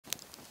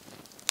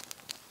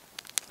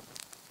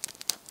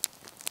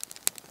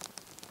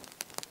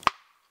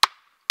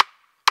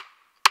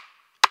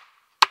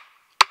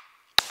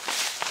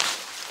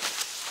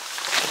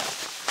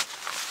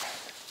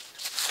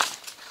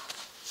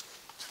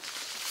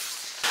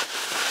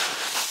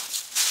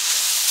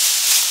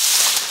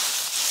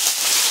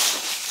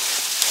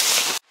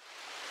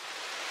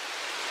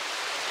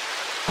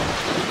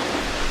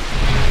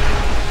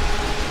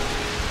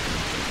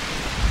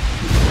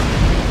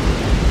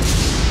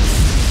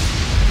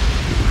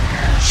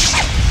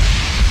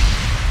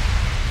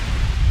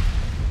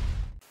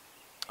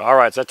All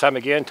right, it's that time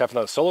again. Time for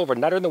another solo over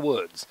Night in the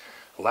Woods.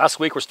 Last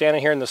week we're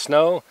standing here in the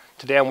snow.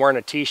 Today I'm wearing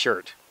a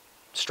t-shirt.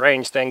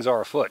 Strange things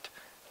are afoot.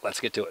 Let's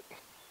get to it.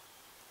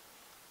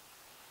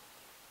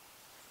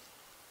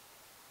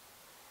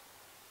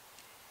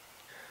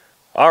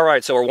 All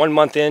right, so we're 1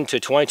 month into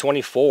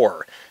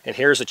 2024, and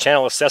here's a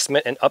channel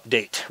assessment and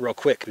update real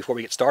quick before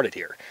we get started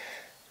here.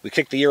 We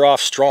kicked the year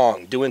off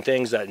strong, doing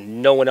things that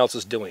no one else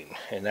is doing,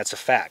 and that's a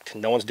fact.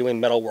 No one's doing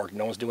metal work,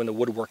 no one's doing the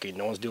woodworking,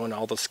 no one's doing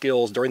all the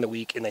skills during the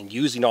week and then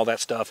using all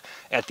that stuff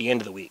at the end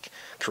of the week.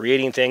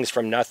 Creating things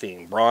from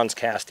nothing, bronze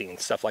casting,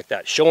 stuff like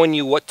that. Showing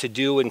you what to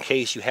do in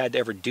case you had to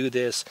ever do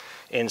this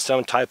in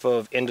some type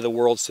of end of the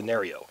world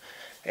scenario.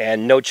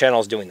 And no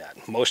channel's doing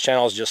that. Most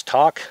channels just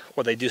talk,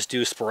 or they just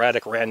do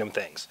sporadic random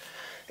things.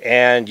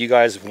 And you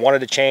guys wanted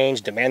to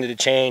change, demanded a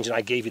change, and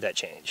I gave you that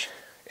change.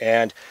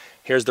 And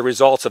here's the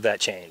results of that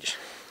change.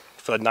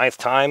 For the 9th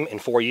time in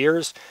 4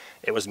 years,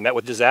 it was met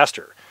with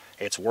disaster.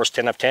 It's worst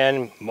 10 of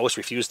 10. Most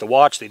refuse to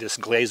watch. They just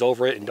glaze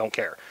over it and don't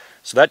care.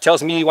 So that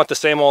tells me you want the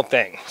same old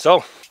thing.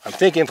 So I'm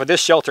thinking for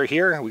this shelter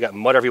here, we got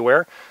mud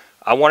everywhere.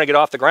 I want to get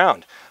off the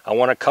ground. I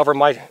want to cover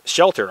my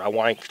shelter. I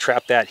want to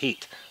trap that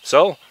heat.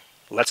 So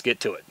let's get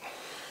to it.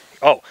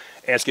 Oh,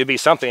 and it's going to be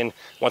something,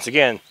 once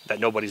again,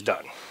 that nobody's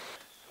done.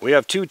 We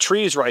have 2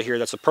 trees right here.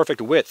 That's the perfect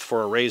width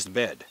for a raised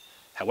bed.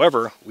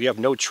 However, we have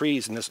no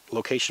trees in this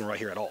location right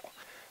here at all.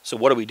 So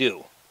what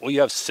do? Well,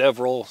 you have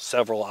several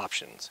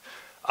options.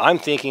 I'm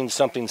thinking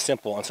something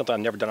simple and something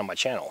I've never done on my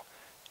channel.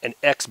 An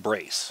X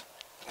brace.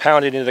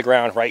 Pound it into the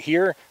ground right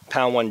here,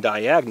 pound one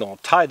diagonal,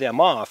 tie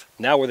them off.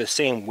 Now we're the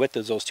same width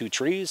as those 2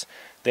 trees.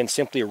 Then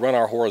simply run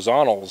our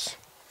horizontals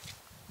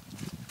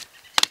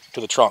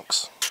to the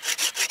trunks.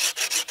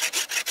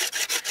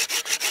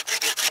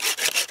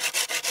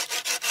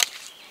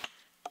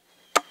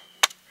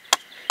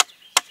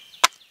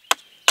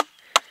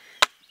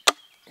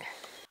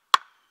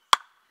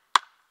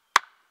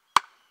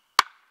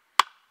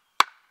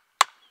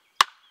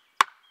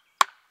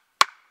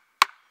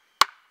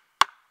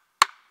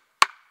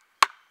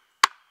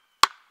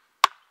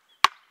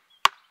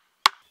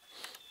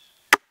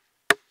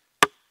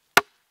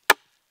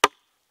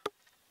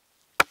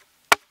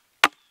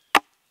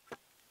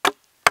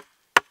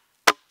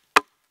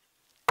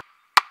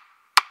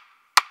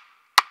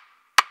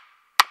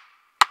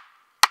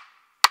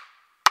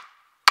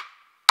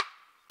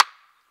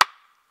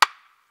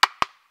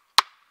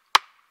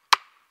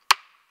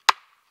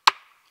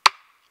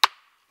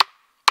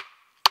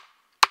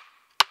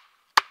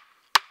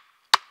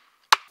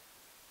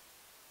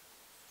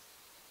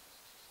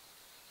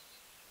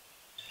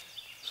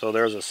 So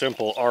there's a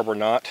simple arbor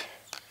knot.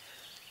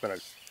 I'm going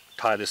to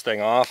tie this thing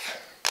off.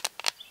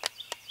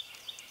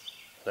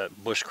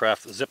 That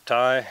bushcraft zip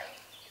tie.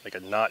 Make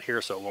a knot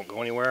here so it won't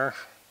go anywhere.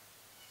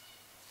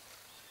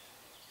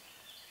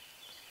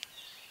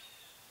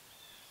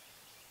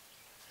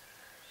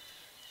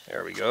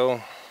 There we go.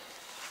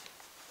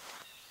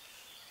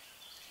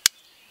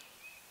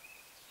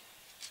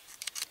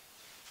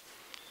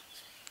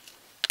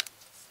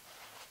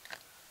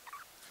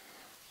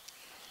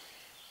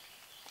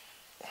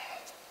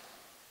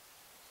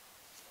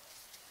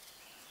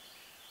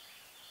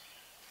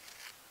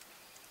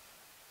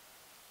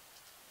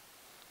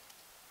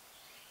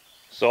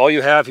 So all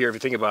you have here, if you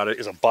think about it,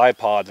 is a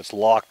bipod that's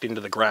locked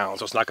into the ground.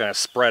 So it's not going to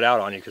spread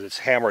out on you because it's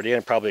hammered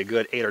in probably a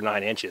good 8 or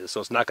 9 inches.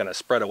 So it's not going to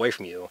spread away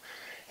from you.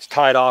 It's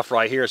tied off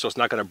right here, so it's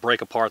not going to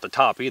break apart at the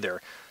top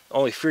either. The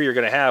only fear you're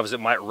going to have is it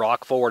might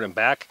rock forward and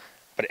back.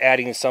 But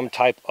adding some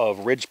type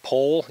of ridge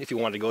pole, if you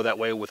want to go that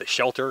way with a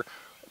shelter.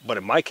 But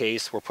in my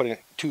case, we're putting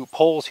 2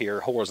 poles here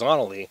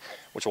horizontally,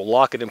 which will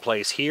lock it in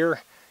place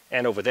here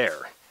and over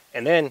there.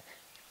 And then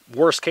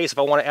worst case, if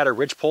I want to add a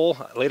ridge pole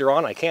later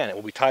on, I can. It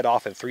will be tied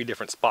off in 3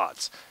 different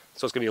spots.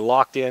 So it's going to be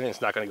locked in and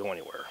it's not going to go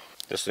anywhere.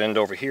 This end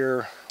over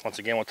here, once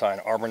again, we'll tie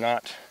an arbor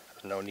knot.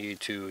 No need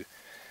to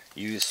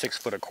use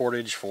 6-foot of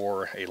cordage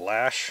for a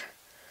lash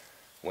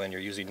when you're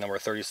using number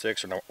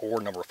 36 or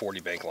number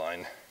 40 bank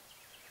line.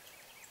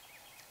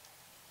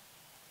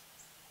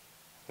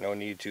 No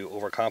need to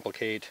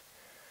overcomplicate,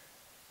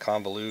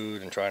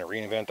 convolute, and try to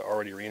reinvent the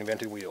already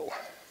reinvented wheel.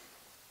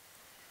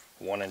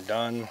 One and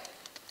done.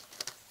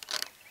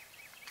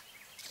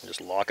 And just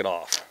lock it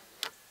off.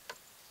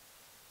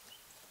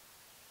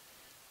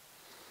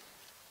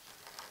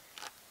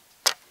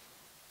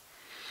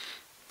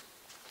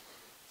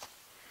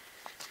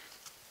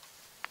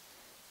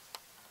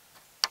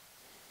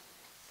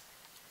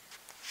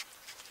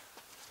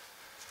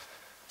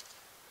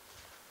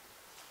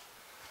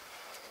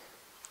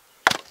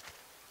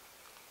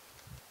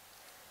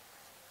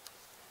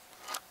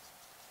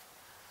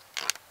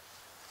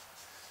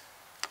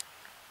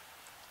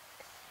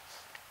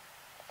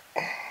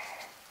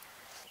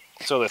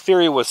 So the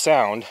theory was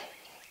sound.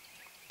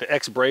 The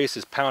X brace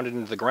is pounded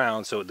into the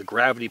ground, so the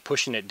gravity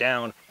pushing it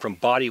down from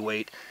body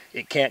weight,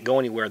 it can't go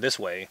anywhere this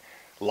way.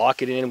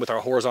 Lock it in with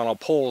our horizontal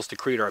poles to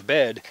create our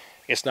bed,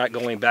 it's not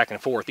going back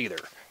and forth either.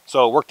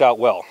 So it worked out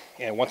well.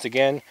 And once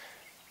again,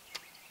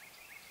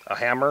 a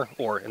hammer,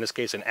 or in this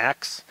case an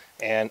axe,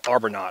 and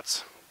arbor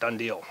knots. Done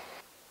deal.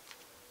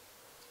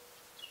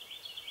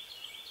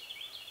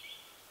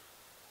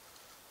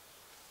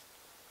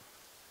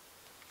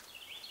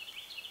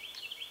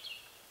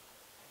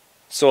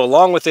 So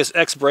along with this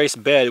X-brace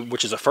bed,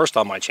 which is a first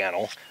on my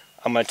channel,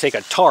 I'm going to take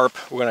a tarp,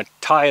 we're going to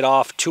tie it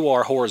off to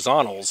our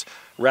horizontals,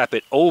 wrap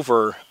it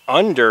over,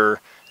 under,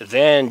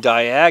 then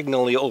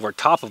diagonally over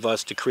top of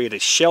us to create a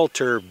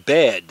shelter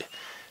bed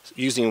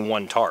using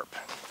one tarp.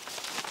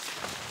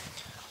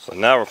 So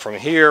now from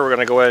here, we're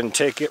going to go ahead and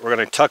take it, we're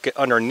going to tuck it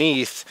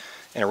underneath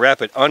and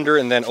wrap it under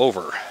and then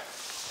over.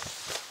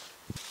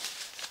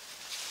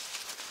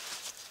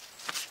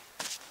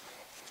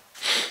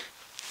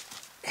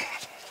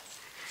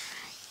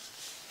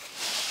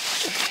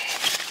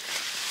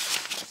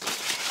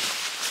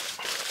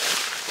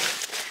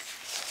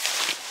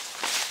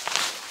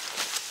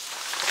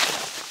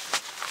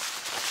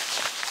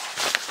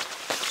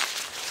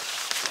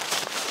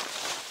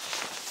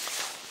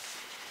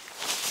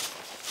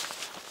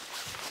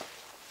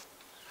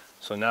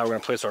 So now we're going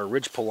to place our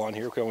ridge pull on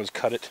here. We can always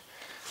cut it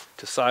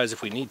to size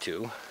if we need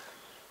to.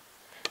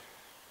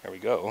 There we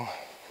go.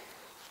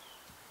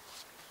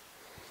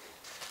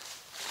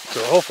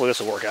 So hopefully this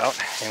will work out.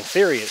 In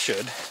theory it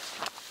should.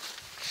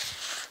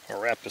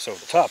 I'll wrap this over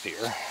the top here.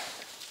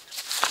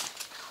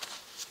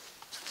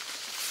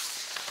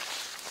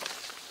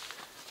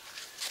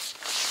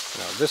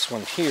 Now this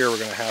one here we're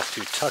going to have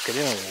to tuck it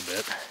in a little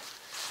bit.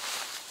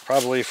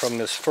 Probably from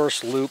this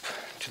first loop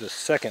to the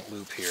second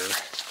loop here.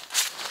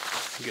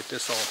 Get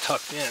this all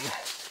tucked in.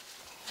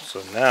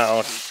 So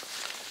now,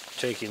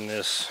 taking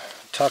this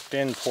tucked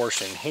in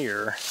portion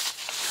here,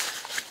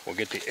 we'll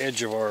get the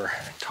edge of our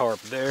tarp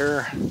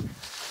there,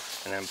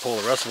 and then pull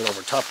the rest of it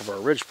over top of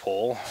our ridge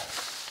pole.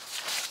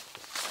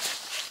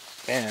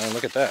 And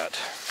look at that.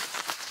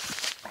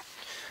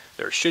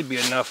 There should be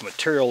enough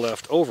material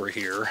left over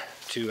here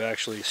to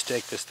actually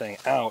stake this thing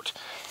out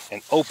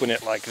and open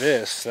it like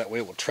this. That way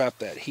it will trap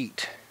that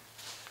heat.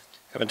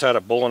 Haven't tied a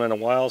bowline in a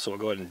while, so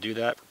we'll go ahead and do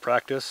that for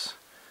practice.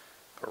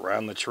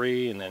 Around the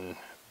tree and then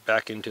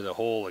back into the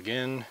hole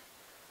again,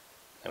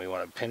 and we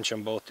want to pinch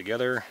them both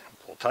together,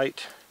 pull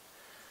tight,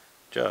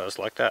 just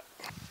like that.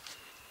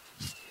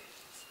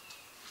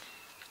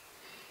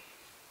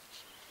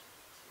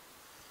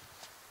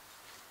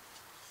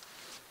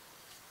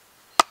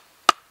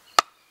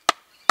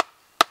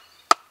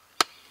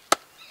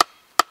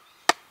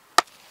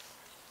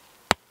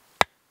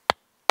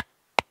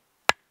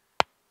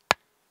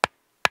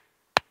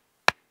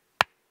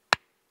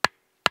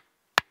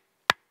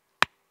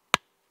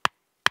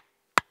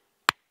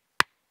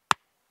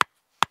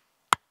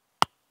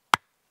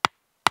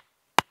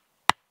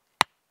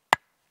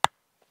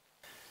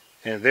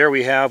 And there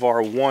we have our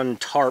one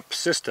tarp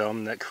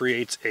system that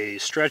creates a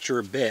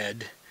stretcher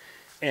bed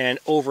and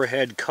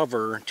overhead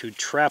cover to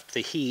trap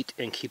the heat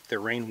and keep the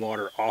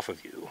rainwater off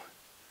of you.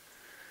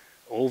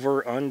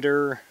 Over,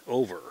 under,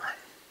 over.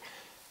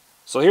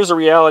 So here's the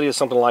reality of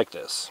something like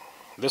this.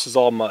 This is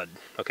all mud,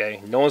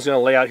 okay? No one's going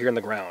to lay out here in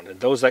the ground.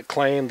 And those that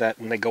claim that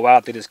when they go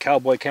out they just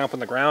cowboy camp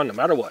on the ground, no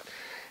matter what,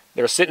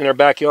 they're sitting in their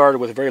backyard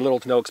with very little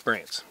to no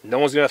experience. No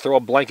one's going to throw a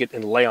blanket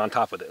and lay on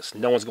top of this.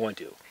 No one's going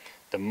to.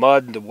 The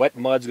mud, the wet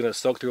mud's going to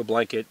soak through a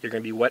blanket. You're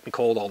going to be wet and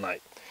cold all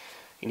night.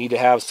 You need to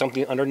have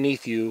something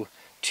underneath you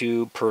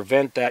to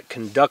prevent that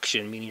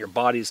conduction, meaning your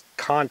body's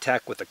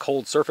contact with the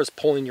cold surface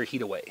pulling your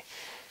heat away.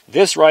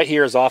 This right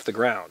here is off the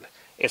ground.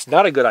 It's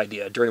not a good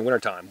idea during the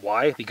wintertime.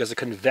 Why? Because of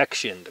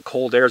convection. The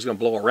cold air is going to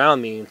blow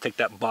around me and take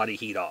that body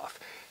heat off.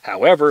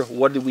 However,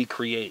 what did we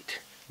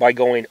create? By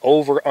going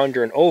over,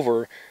 under, and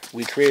over,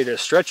 we created a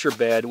stretcher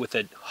bed with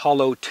a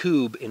hollow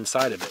tube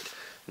inside of it.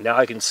 Now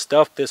I can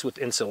stuff this with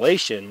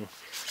insulation.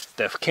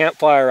 The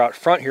campfire out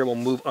front here will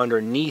move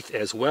underneath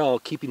as well,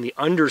 keeping the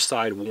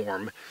underside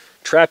warm,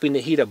 trapping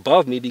the heat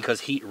above me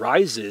because heat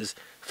rises,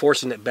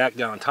 forcing it back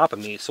down on top of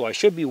me, so I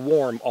should be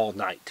warm all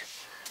night.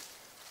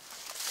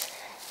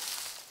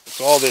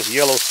 So all this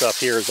yellow stuff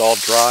here is all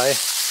dry,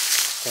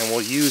 and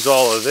we'll use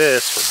all of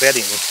this for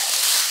bedding.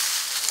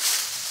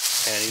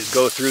 And you just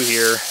go through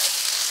here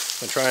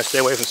and try and stay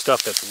away from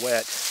stuff that's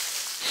wet.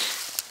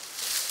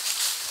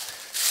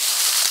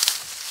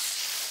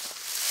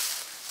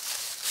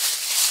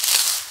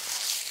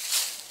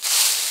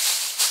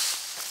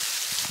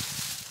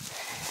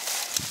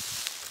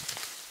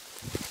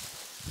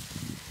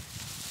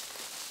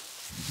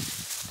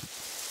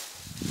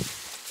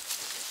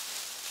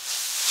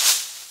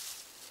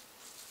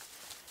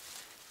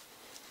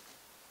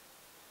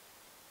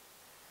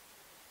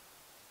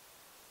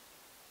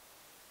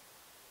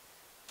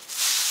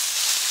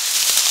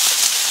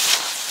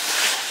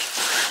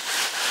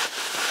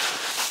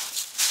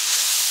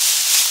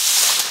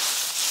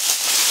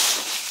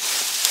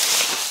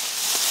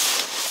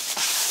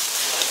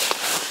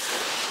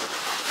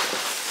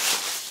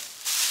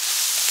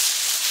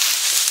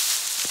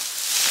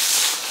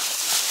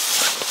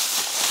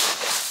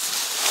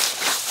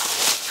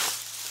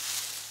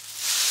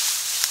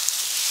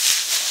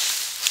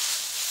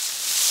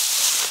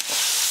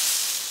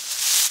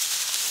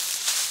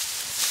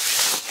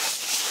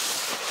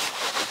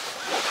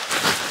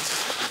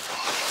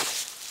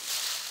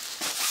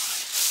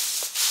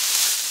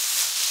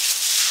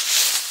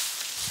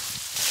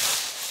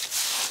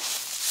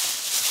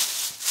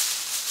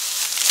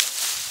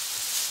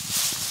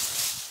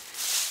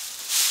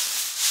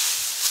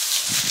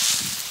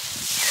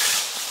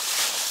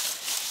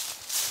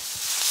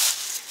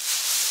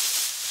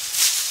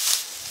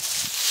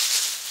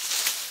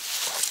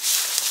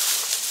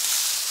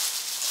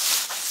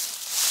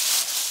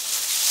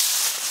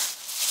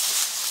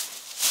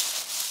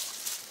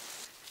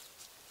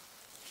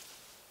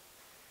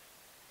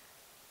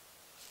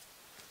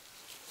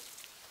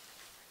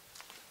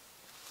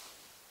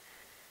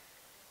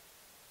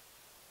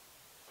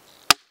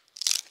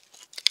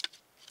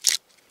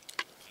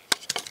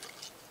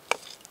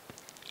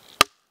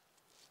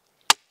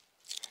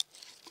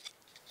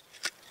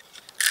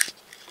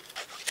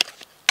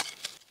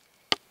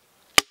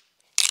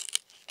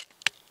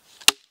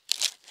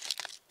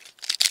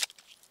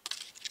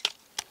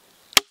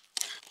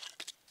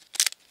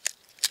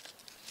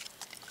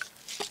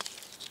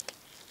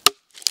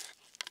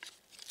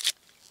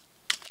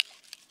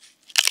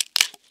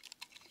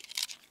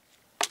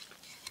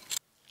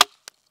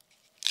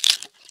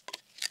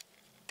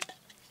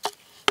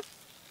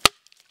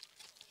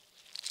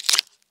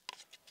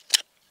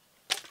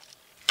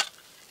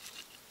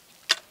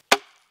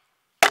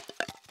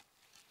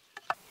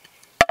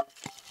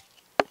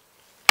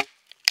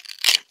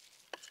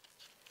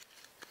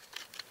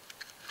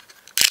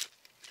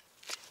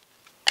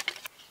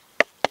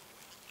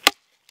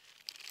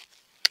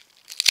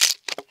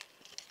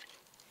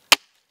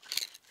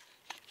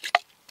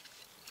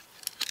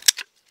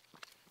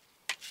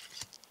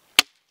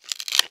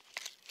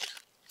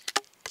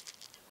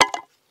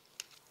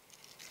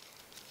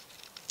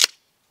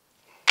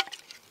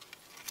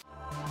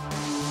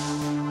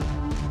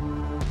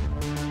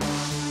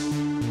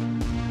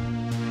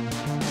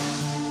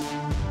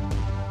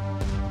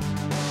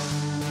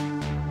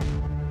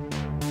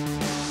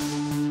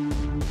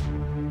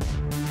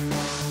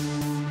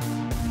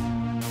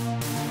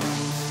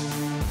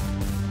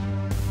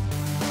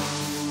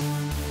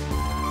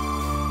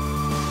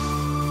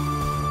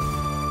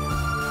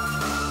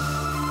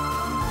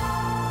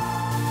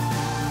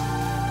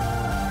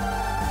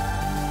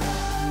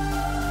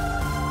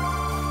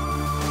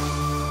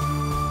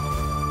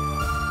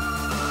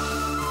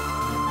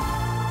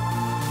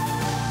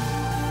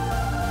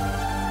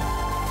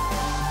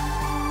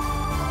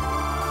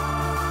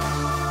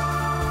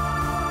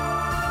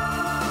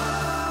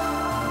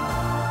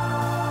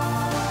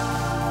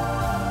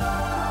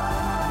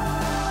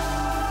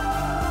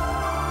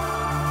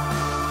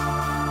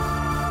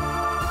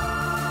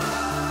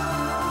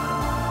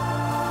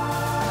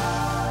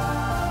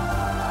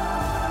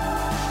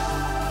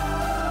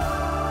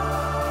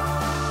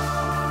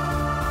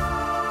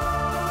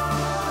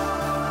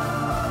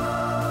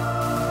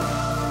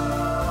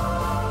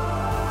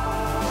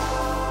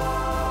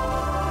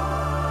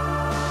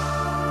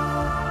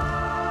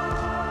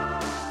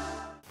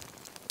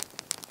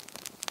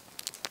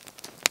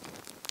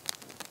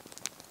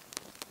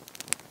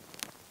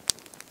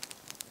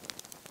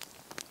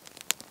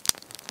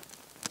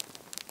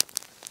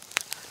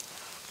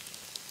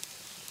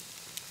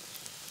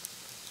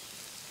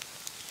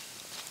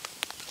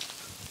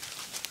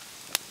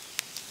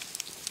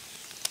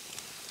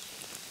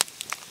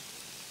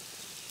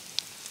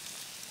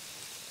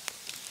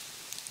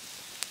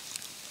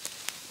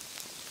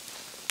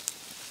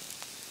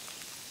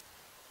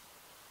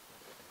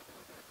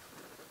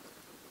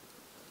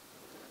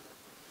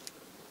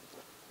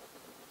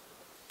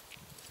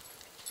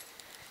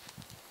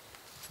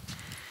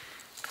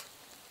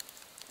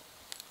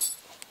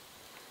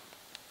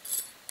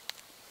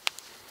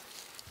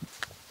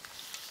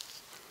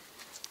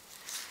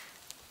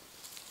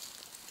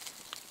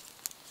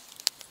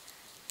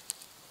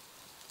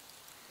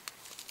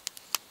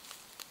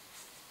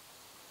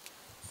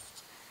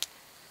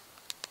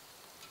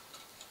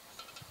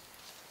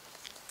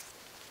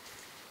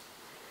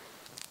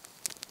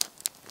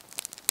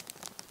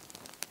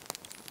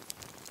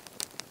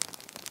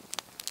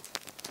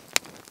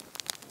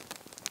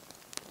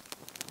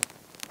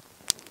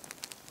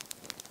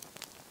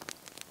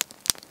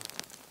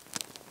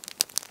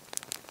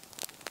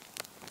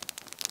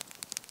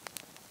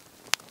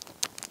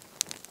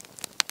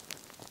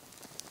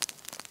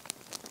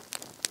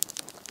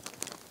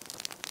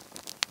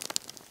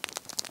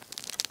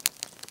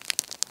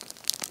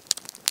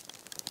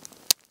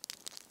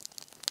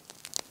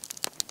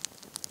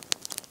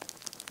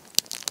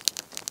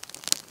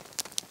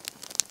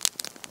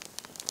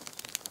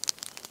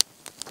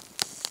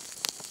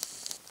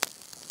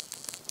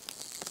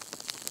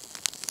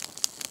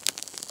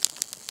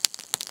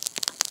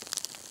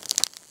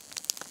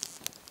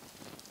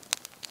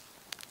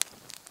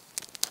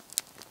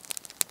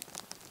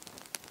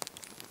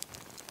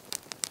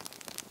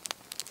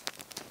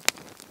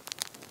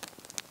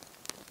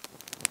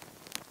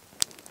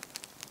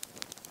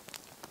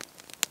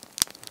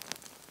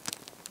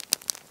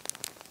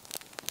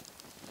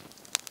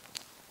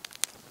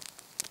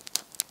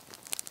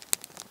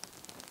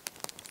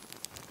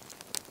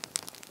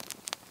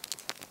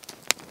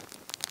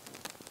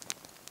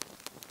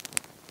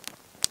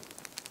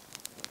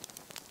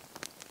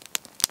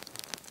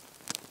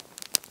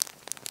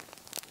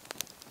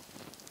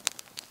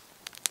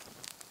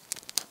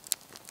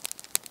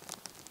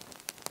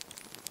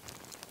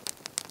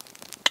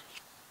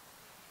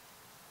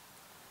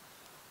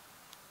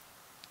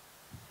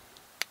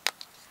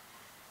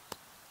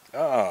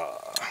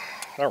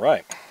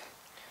 right,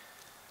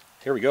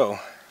 here we go.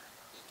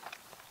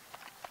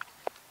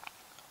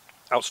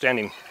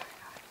 Outstanding.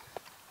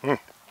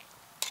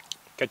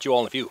 Catch you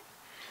all in a few.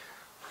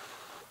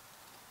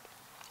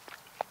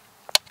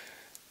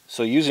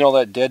 So using all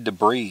that dead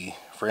debris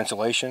for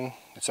insulation,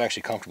 it's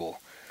actually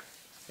comfortable.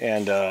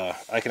 And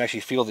I can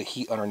actually feel the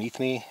heat underneath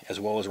me as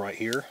well as right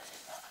here.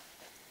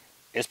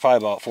 It's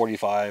probably about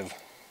 45,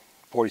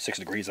 46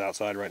 degrees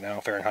outside right now,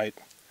 Fahrenheit.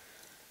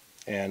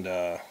 And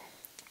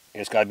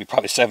it's got to be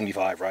probably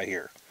 75 right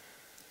here.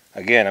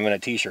 Again, I'm in a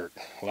t-shirt.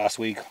 Last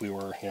week we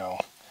were, you know,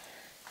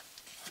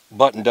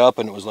 buttoned up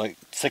and it was like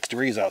 6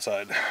 degrees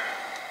outside.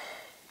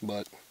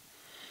 But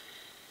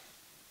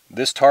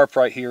this tarp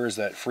right here is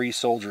that Free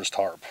Soldiers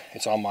tarp.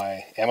 It's on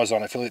my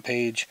Amazon affiliate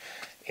page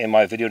in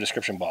my video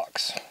description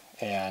box.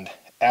 And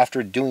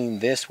after doing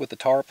this with the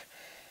tarp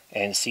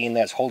and seeing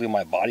that's holding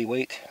my body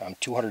weight, I'm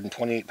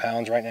 228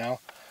 pounds right now,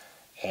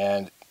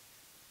 and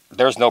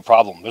there's no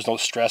problem. There's no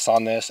stress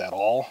on this at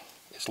all.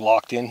 It's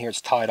locked in here.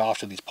 It's tied off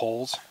to these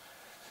poles,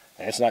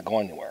 and it's not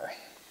going anywhere.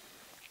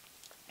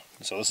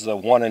 So this is a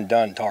one and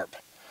done tarp.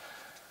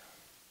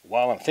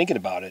 While I'm thinking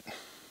about it,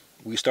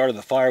 we started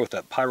the fire with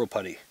that pyro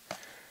putty.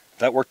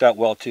 That worked out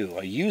well too.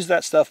 I used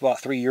that stuff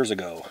about 3 years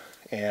ago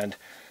and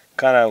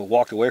kind of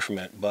walked away from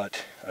it,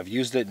 but I've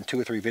used it in 2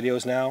 or 3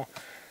 videos now,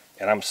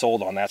 and I'm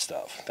sold on that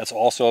stuff. That's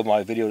also in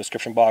my video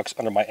description box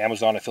under my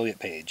Amazon affiliate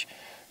page.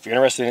 If you're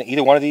interested in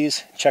either one of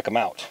these, check them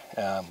out.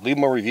 Leave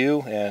them a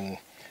review and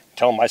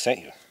tell them I sent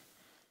you.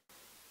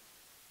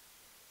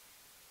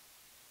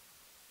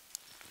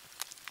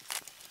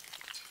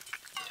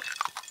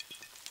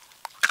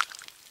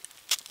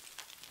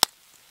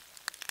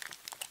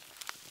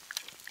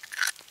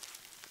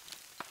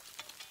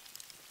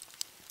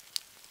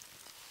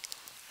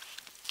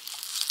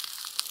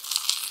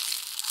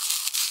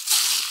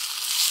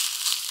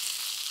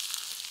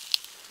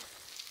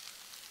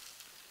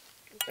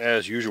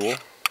 As usual,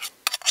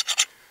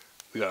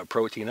 we got to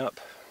protein up.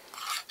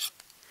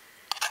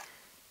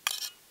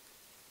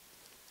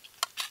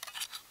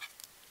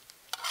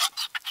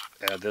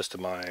 Add this to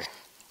my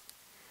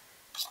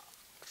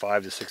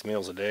 5 to 6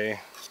 meals a day.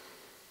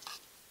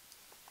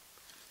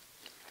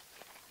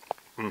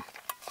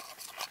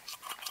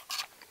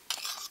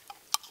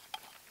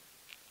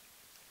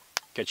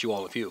 Catch you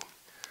all in a few.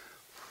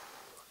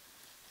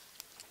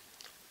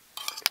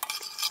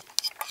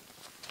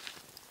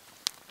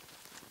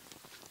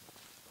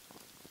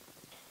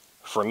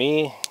 For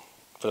me,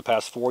 for the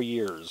past 4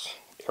 years,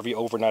 every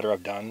overnighter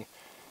I've done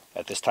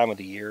at this time of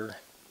the year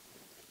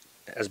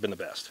has been the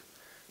best.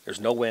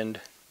 There's no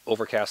wind,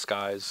 overcast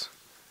skies,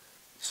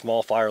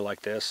 small fire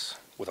like this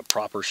with a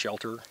proper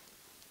shelter,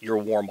 you're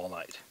warm all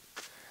night.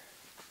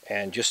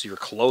 And just your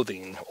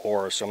clothing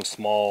or some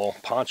small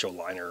poncho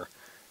liner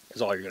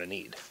is all you're going to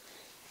need.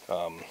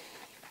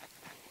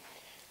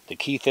 The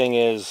key thing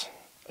is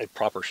a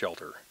proper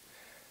shelter.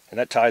 And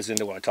that ties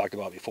into what I talked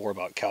about before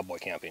about cowboy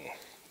camping.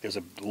 There's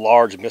a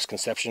large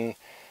misconception,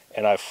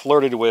 and I've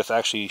flirted with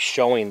actually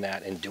showing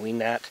that and doing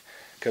that,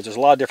 because there's a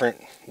lot of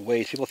different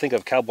ways. People think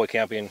of cowboy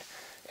camping,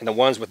 and the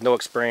ones with no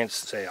experience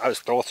say, I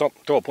just throw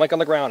a blanket on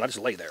the ground, I just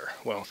lay there.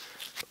 Well,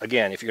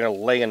 again, if you're going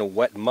to lay in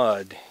wet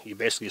mud, you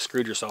basically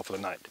screwed yourself for the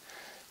night.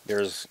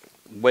 There's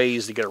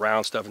ways to get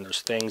around stuff, and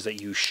there's things that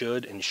you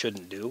should and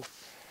shouldn't do.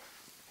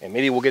 And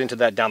maybe we'll get into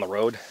that down the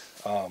road,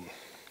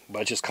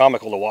 but it's just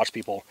comical to watch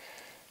people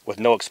with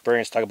no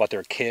experience talk about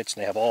their kits,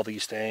 and they have all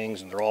these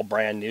things and they're all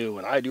brand new,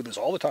 and I do this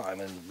all the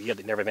time, and yet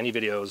they never have any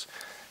videos,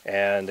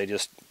 and they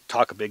just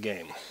talk a big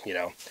game, you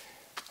know.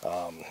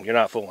 You're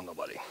not fooling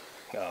nobody.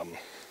 The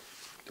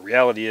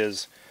reality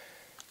is,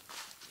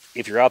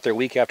 if you're out there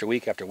week after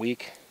week after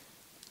week,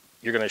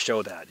 you're going to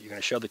show that. You're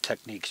going to show the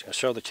techniques, you're going to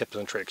show the tips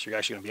and tricks. You're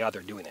actually going to be out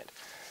there doing it.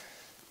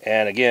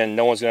 And again,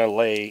 no one's going to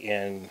lay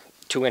in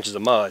 2 inches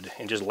of mud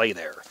and just lay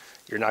there.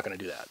 You're not going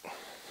to do that.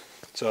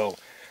 So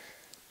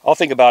I'll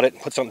think about it,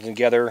 put something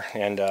together,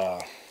 and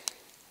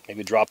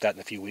maybe drop that in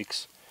a few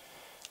weeks.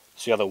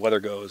 See how the weather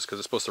goes, because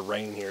it's supposed to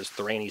rain here. It's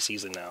the rainy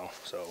season now,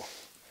 so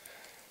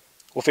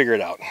we'll figure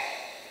it out.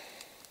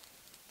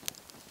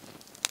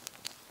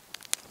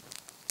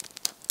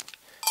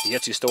 The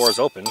Etsy store is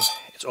open.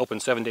 It's open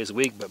 7 days a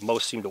week, but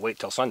most seem to wait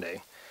till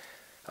Sunday.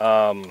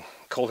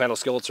 Cold handle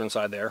skillets are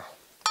inside there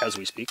as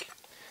we speak.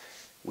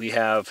 We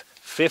have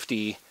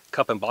 50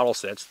 cup and bottle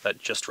sets that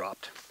just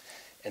dropped,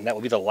 and that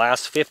will be the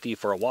last 50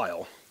 for a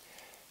while.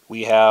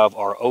 We have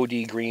our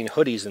OD green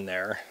hoodies in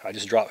there. I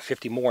just dropped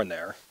 50 more in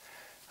there.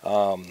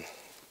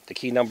 The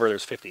key number,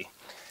 there's 50.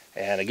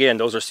 And again,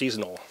 those are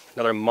seasonal.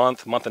 Another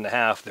month, month and a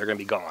half, they're going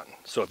to be gone.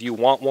 So if you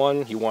want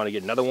one, you want to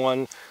get another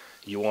one,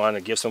 you want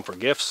to give some for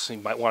gifts, you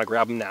might want to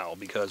grab them now,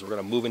 because we're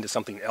going to move into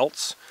something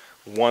else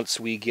once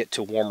we get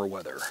to warmer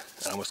weather.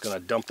 And I'm just going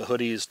to dump the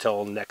hoodies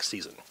till next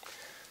season.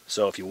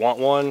 So if you want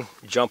one,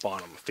 jump on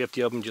them.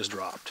 50 of them just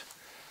dropped.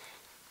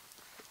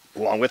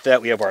 Along with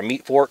that, we have our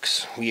meat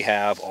forks, we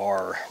have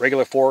our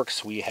regular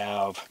forks, we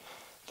have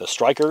the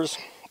strikers,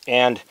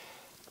 and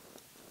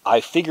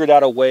I figured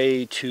out a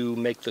way to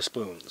make the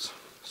spoons.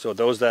 So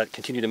those that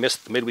continue to miss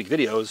the midweek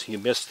videos, you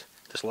missed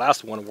this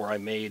last one where I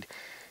made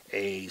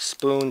a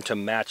spoon to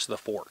match the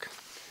fork.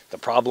 The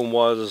problem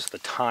was the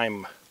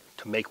time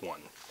to make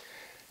one.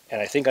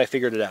 And I think I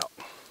figured it out.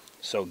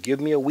 So give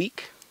me a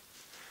week,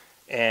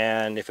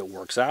 and if it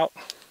works out,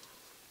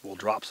 we'll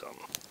drop some.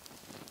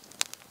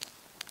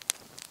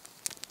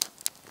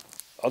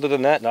 Other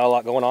than that, not a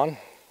lot going on,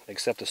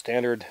 except the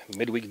standard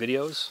midweek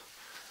videos.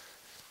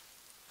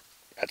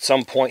 At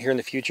some point here in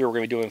the future, we're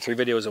going to be doing 3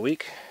 videos a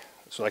week,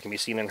 so that can be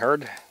seen and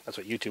heard. That's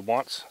what YouTube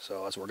wants,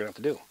 so that's what we're going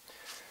to have to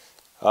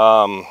do.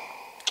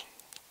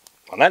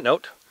 On that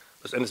note,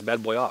 let's end this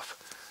bad boy off.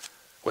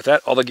 With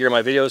that, all the gear in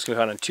my videos can be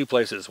found in 2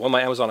 places. 1,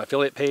 my Amazon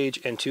affiliate page,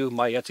 and 2,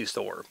 my Etsy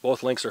store.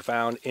 Both links are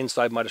found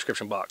inside my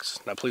description box.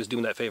 Now please do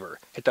me that favor.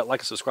 Hit that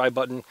like and subscribe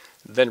button,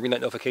 then ring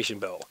that notification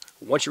bell.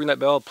 Once you ring that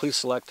bell, please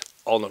select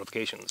all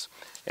notifications.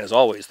 And as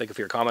always, thank you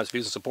for your comments,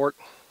 views, and support.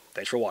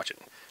 Thanks for watching.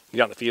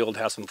 Get out in the field,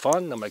 have some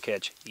fun. I'm going to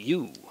catch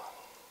you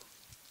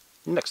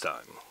next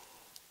time.